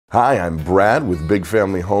Hi, I'm Brad with Big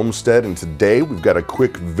Family Homestead, and today we've got a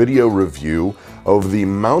quick video review of the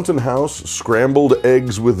Mountain House Scrambled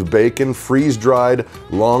Eggs with Bacon freeze-dried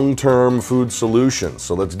long-term food solution.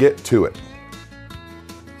 So let's get to it.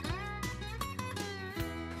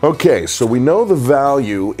 Okay, so we know the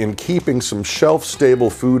value in keeping some shelf-stable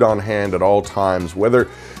food on hand at all times, whether,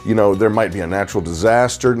 there might be a natural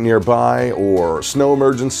disaster nearby or snow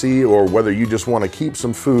emergency, or whether you just want to keep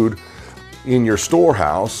some food in your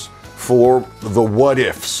storehouse for the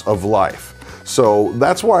what-ifs of life. So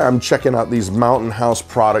that's why I'm checking out these Mountain House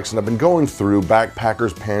products, and I've been going through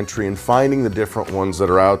Backpacker's Pantry and finding the different ones that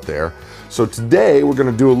are out there. So today we're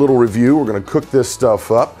going to do a little review. We're going to cook this stuff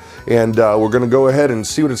up, and we're going to go ahead and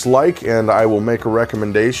see what it's like, and I will make a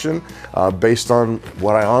recommendation based on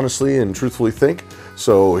what I honestly and truthfully think.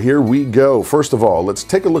 So here we go. First of all, let's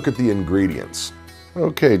take a look at the ingredients.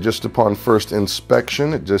 Okay, just upon first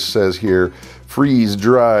inspection, it just says here,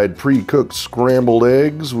 freeze-dried, pre-cooked scrambled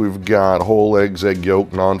eggs. We've got whole eggs, egg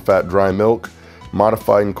yolk, non-fat dry milk,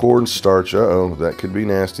 modified cornstarch, uh-oh, that could be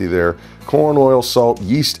nasty there, corn oil, salt,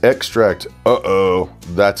 yeast extract, uh-oh,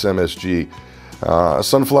 that's MSG,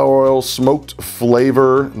 sunflower oil, smoked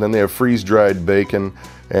flavor, and then they have freeze-dried bacon,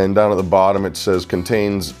 and down at the bottom it says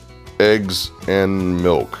contains eggs and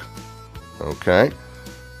milk. Okay,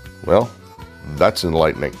 well, that's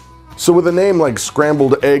enlightening. So with a name like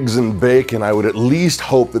Scrambled Eggs and Bacon, I would at least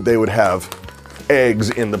hope that they would have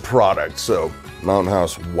eggs in the product. So Mountain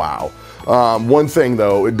House, wow. One thing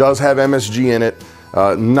though, it does have MSG in it,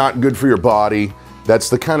 not good for your body.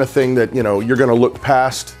 That's the kind of thing that, you're gonna look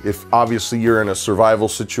past if obviously you're in a survival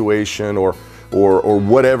situation or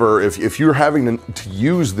whatever. If you're having to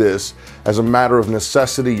use this as a matter of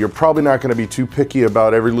necessity, you're probably not going to be too picky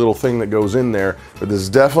about every little thing that goes in there, but this is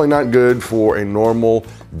definitely not good for a normal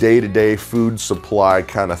day-to-day food supply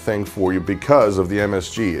kind of thing for you because of the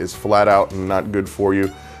MSG. It's flat out not good for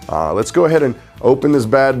you. Let's go ahead and open this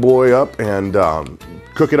bad boy up and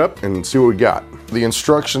cook it up and see what we got. The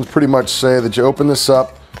instructions pretty much say that you open this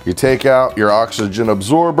up, you take out your oxygen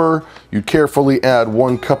absorber, you carefully add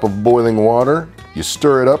 1 cup of boiling water, you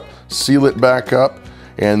stir it up, seal it back up,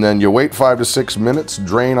 and then you wait 5 to 6 minutes,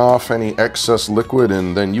 drain off any excess liquid,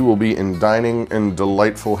 and then you will be in dining in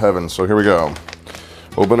delightful heaven. So here we go.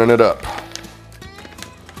 Opening it up.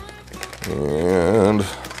 And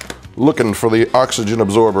looking for the oxygen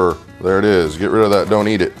absorber. There it is. Get rid of that, don't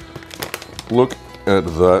eat it. Look at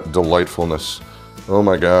that delightfulness. Oh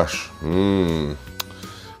my gosh.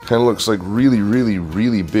 Kind of looks like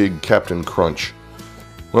really big Captain Crunch.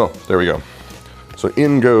 Well, there we go. So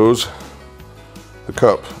in goes the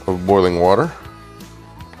cup of boiling water.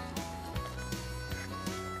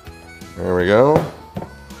 There we go.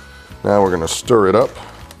 Now we're going to stir it up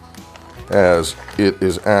as it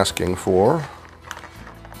is asking for.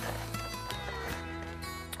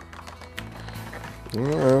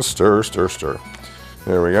 Stir.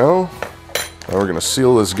 There we go. Now we're going to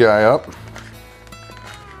seal this guy up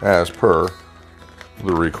as per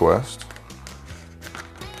the request.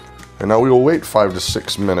 And now we will wait 5 to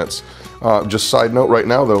 6 minutes. Just side note right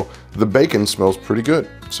now though, the bacon smells pretty good.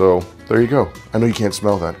 So there you go. I know you can't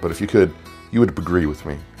smell that, but if you could, you would agree with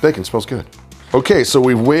me. Bacon smells good. Okay, so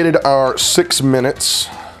we've waited our 6 minutes.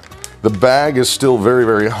 The bag is still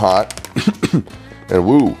very hot. And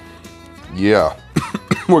woo, yeah.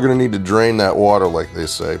 We're gonna need to drain that water like they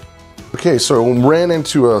say. Okay, so we ran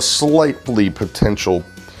into a slightly potential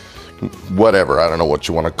whatever, I don't know what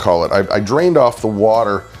you want to call it. I drained off the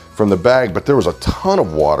water from the bag, but there was a ton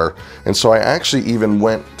of water, and so I actually even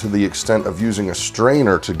went to the extent of using a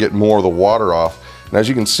strainer to get more of the water off. And as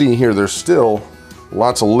you can see here, there's still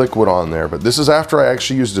lots of liquid on there, but this is after I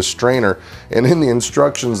actually used a strainer, and in the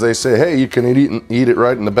instructions they say, hey, you can eat it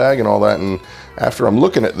right in the bag and all that, and after I'm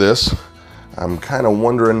looking at this, I'm kind of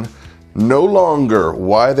wondering no longer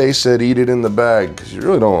why they said eat it in the bag, because you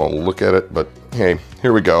really don't want to look at it, but hey,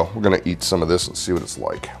 here we go. We're gonna eat some of this and see what it's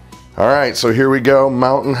like. All right, so here we go.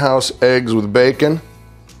 Mountain House eggs with bacon.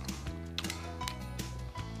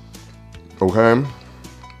 Okay.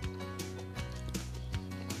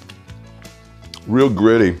 Real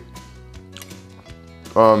gritty.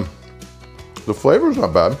 The flavor's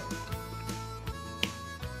not bad.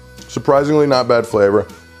 Surprisingly not bad flavor.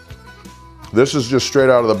 This is just straight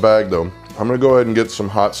out of the bag though. I'm gonna go ahead and get some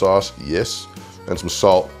hot sauce, yes, and some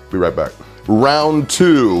salt. Be right back. Round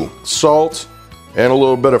 2, salt and a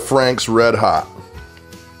little bit of Frank's Red Hot.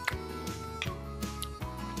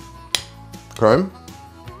 Okay.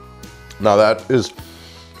 Now that is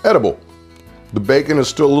edible. The bacon is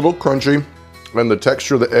still a little crunchy and the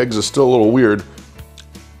texture of the eggs is still a little weird,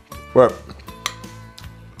 but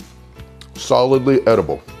solidly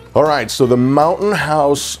edible. All right, so the Mountain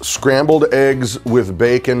House scrambled eggs with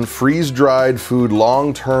bacon, freeze-dried food,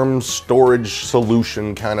 long-term storage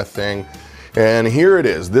solution kind of thing. And here it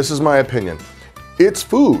is. This is my opinion. It's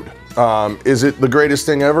food. Is it the greatest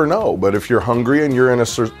thing ever? No, but if you're hungry and you're in a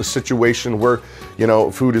situation where, you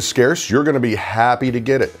know, food is scarce, you're gonna be happy to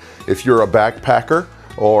get it. If you're a backpacker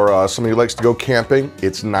or somebody who likes to go camping,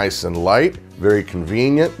 it's nice and light, very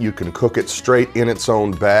convenient. You can cook it straight in its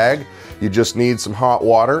own bag. You just need some hot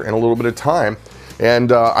water and a little bit of time.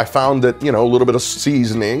 And I found that, you know, a little bit of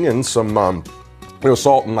seasoning and some you know,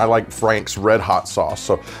 salt, and I like Frank's red hot sauce.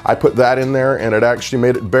 So I put that in there and it actually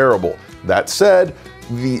made it bearable. That said,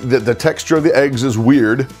 the texture of the eggs is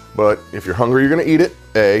weird, but if you're hungry, you're gonna eat it,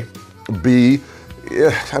 A. B,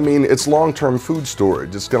 I mean, it's long-term food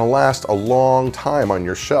storage. It's gonna last a long time on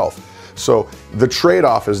your shelf. So the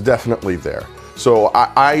trade-off is definitely there. So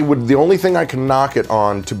I would, the only thing I can knock it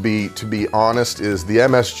on, to be honest, is the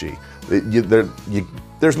MSG.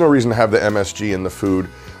 There's no reason to have the MSG in the food.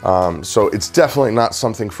 So it's definitely not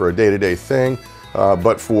something for a day-to-day thing,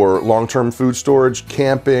 but for long-term food storage,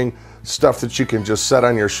 camping, stuff that you can just set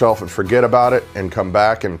on your shelf and forget about it and come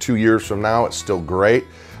back and 2 years from now it's still great,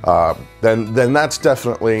 then that's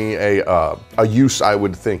definitely a use I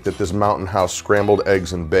would think that this Mountain House scrambled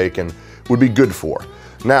eggs and bacon would be good for.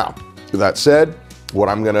 Now, that said,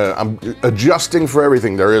 I'm adjusting for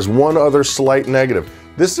everything. There is one other slight negative.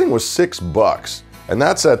 This thing was $6, and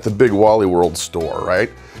that's at the Big Wally World store, right?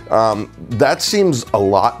 That seems a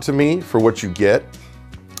lot to me for what you get.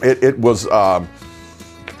 It was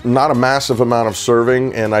not a massive amount of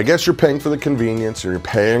serving, and I guess you're paying for the convenience, and you're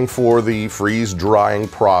paying for the freeze drying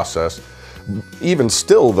process. Even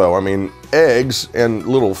still though, I mean, eggs and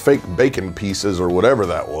little fake bacon pieces or whatever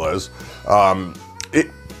that was,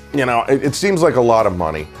 it seems like a lot of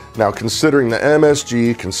money. Now, considering the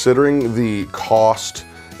MSG, considering the cost,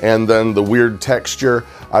 and then the weird texture,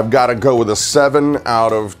 I've got to go with a 7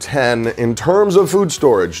 out of 10 in terms of food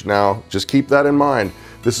storage. Now, just keep that in mind.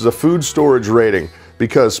 This is a food storage rating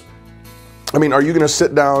because, I mean, are you gonna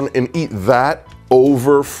sit down and eat that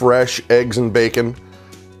over fresh eggs and bacon?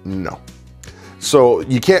 No. So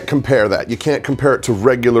you can't compare that. You can't compare it to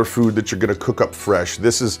regular food that you're gonna cook up fresh.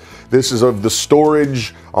 This is of the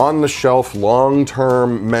storage on the shelf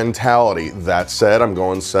long-term mentality. That said, I'm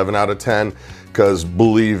going 7 out of 10 because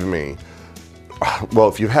believe me, well,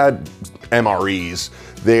 if you've had MREs,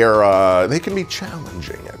 they can be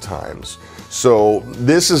challenging at times. So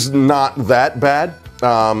this is not that bad.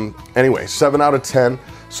 Anyway, 7 out of 10.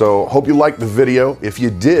 So hope you liked the video. If you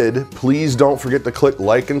did, please don't forget to click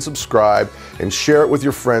like and subscribe and share it with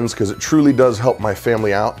your friends because it truly does help my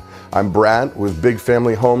family out. I'm Brad with Big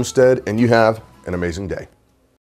Family Homestead, and you have an amazing day.